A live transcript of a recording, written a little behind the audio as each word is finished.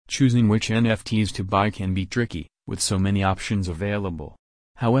Choosing which NFTs to buy can be tricky, with so many options available.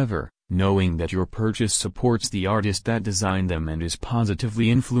 However, knowing that your purchase supports the artist that designed them and is positively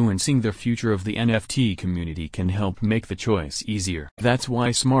influencing the future of the NFT community can help make the choice easier. That's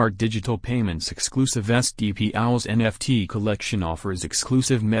why Smart Digital Payments' exclusive SDP Owls NFT collection offers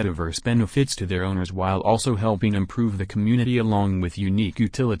exclusive metaverse benefits to their owners while also helping improve the community along with unique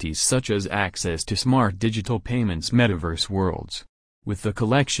utilities such as access to Smart Digital Payments metaverse worlds. With the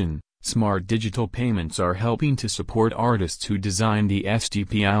collection, Smart Digital Payments are helping to support artists who design the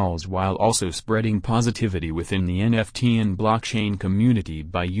SDP Owls while also spreading positivity within the NFT and blockchain community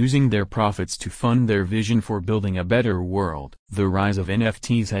by using their profits to fund their vision for building a better world. The rise of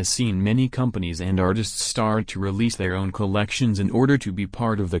NFTs has seen many companies and artists start to release their own collections in order to be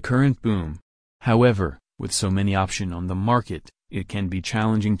part of the current boom. However, with so many options on the market, it can be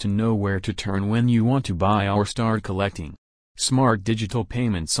challenging to know where to turn when you want to buy or start collecting. Smart Digital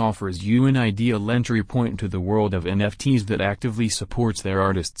Payments offers you an ideal entry point to the world of NFTs that actively supports their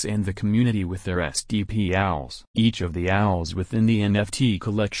artists and the community with their SDP Owls. Each of the owls within the NFT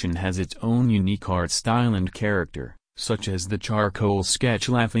collection has its own unique art style and character, such as the charcoal sketch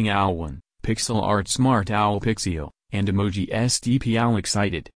Laughing Owl 1, pixel art Smart Owl Pixel, and emoji SDP Owl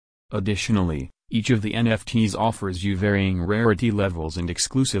Excited. Additionally, each of the NFTs offers you varying rarity levels and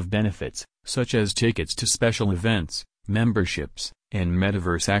exclusive benefits, such as tickets to special events, memberships, and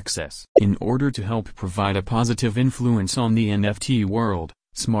metaverse access. In order to help provide a positive influence on the NFT world,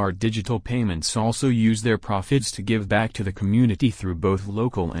 Smart Digital Payments also use their profits to give back to the community through both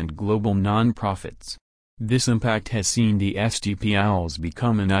local and global non-profits. This impact has seen the SDP Owls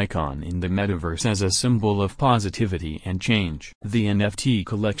become an icon in the metaverse as a symbol of positivity and change. The NFT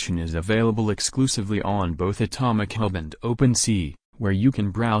collection is available exclusively on both Atomic Hub and OpenSea, where you can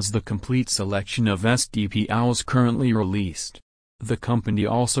browse the complete selection of SDP Owls currently released. The company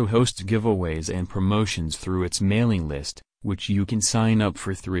also hosts giveaways and promotions through its mailing list, which you can sign up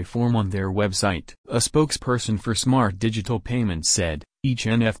for through a form on their website. A spokesperson for Smart Digital Payments said, "Each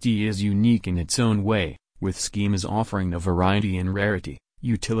NFT is unique in its own way, with schemes offering a variety in rarity,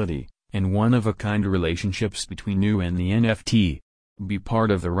 utility, and one-of-a-kind relationships between you and the NFT. Be part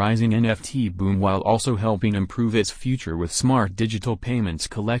of the rising NFT boom while also helping improve its future with Smart Digital Payments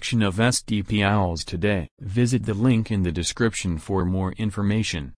collection of SDP Owls today." Visit the link in the description for more information.